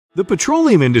The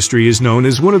petroleum industry is known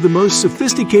as one of the most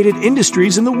sophisticated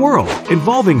industries in the world,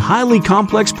 involving highly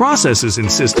complex processes and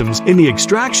systems in the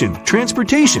extraction,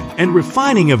 transportation, and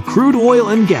refining of crude oil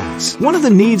and gas. One of the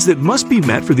needs that must be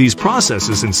met for these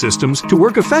processes and systems to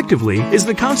work effectively is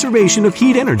the conservation of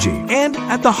heat energy. And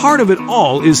at the heart of it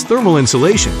all is thermal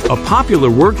insulation, a popular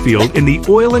work field in the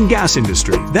oil and gas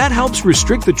industry that helps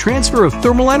restrict the transfer of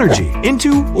thermal energy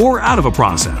into or out of a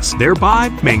process, thereby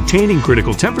maintaining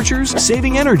critical temperatures,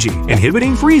 saving energy,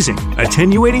 inhibiting freezing,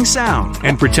 attenuating sound,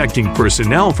 and protecting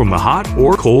personnel from the hot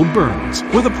or cold burns.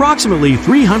 With approximately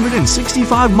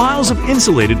 365 miles of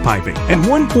insulated piping and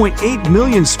 1.8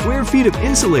 million square feet of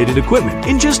insulated equipment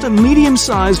in just a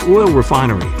medium-sized oil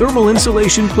refinery, thermal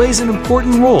insulation plays an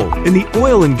important role in the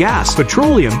oil and gas,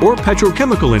 petroleum, or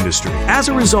petrochemical industry. As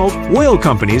a result, oil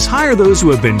companies hire those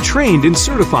who have been trained and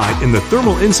certified in the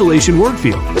thermal insulation work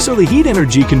field, so the heat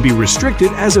energy can be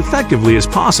restricted as effectively as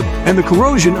possible, and the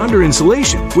corrosion under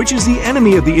insulation, which is the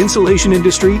enemy of the insulation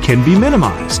industry, can be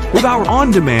minimized. With our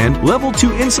on-demand Level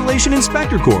 2 Insulation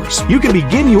Inspector course, you can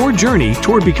begin your journey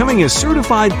toward becoming a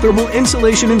certified thermal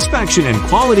insulation inspection and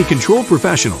quality control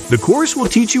professional. The course will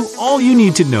teach you all you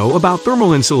need to know about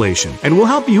thermal insulation and will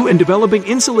help you in developing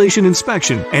insulation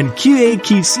inspection and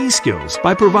QA/QC skills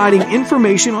by providing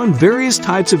information on various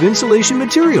types of insulation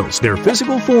materials, their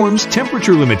physical forms,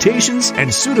 temperature limitations,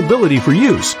 and suitability for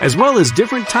use, as well as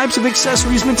different types of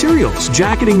accessories materials,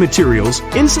 jacketing materials,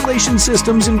 insulation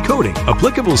systems and coating,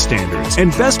 applicable standards and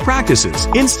best practices,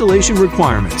 installation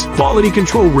requirements, quality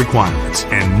control requirements,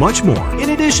 and much more.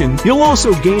 In addition, you'll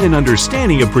also gain an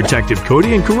understanding of protective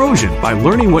coating and corrosion by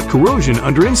learning what corrosion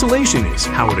under insulation is,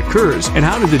 how it occurs, and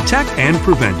how to detect and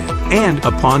prevent it. And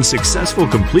upon successful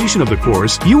completion of the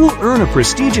course, you will earn a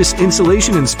prestigious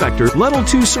Insulation Inspector Level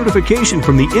 2 certification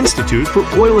from the Institute for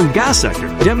Oil and Gas Sector,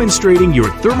 demonstrating your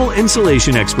thermal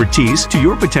insulation expertise to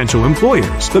your potential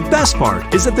employers. The best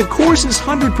part is that the course is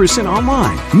 100%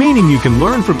 online, meaning you can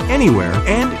learn from anywhere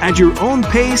and at your own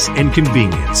pace and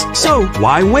convenience. So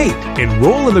why wait?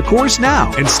 Enroll in the course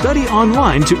now and study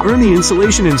online to earn the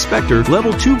Insulation Inspector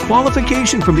Level 2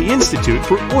 qualification from the Institute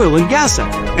for Oil and Gas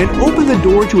Sector and open the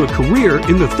door to a career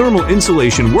in the thermal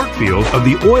insulation work field of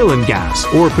the oil and gas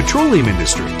or petroleum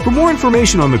industry. For more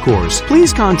information on the course,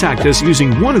 please contact us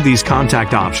using one of these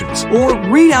contact options or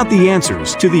read out the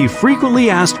answers to the frequently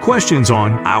asked questions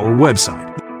on our website.